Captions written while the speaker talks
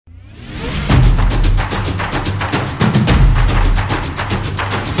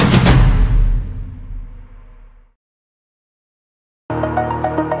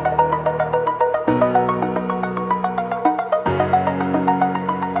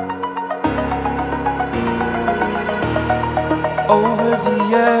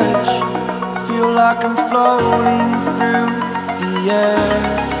like I'm floating through the air.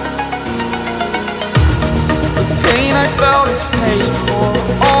 The pain I felt is paid for,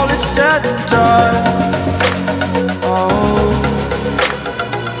 all is said and done. Oh,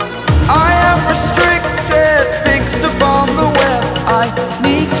 I am restricted, fixed upon the web. I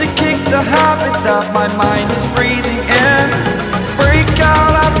need to kick the habit that my mind is breathing in. Break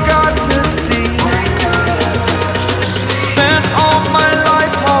out, I've got to see. Spent all my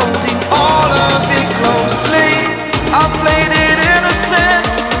life holding all of it closely. I played it innocent,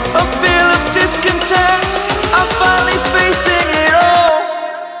 a feel of discontent. I'm finally facing it all,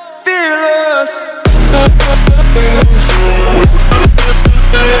 fearless.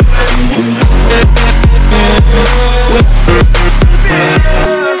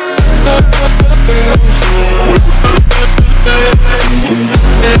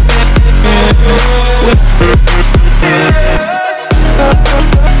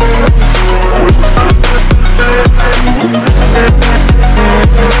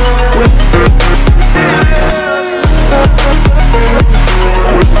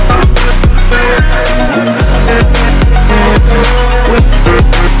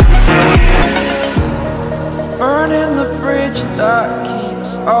 Burning the bridge that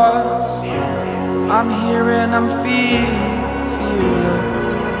keeps us. I'm here and I'm feeling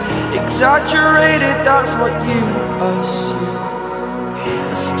fearless. Exaggerated, that's what you assume.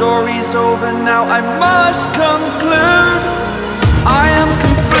 The story's over now, I must conclude. I am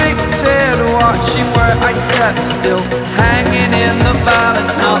conflicted, watching where I step still, hanging in the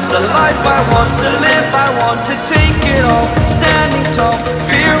balance. Not the life I want to live, I want to take it all. Standing tall,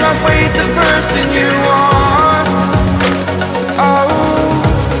 fear outweighed the person you are.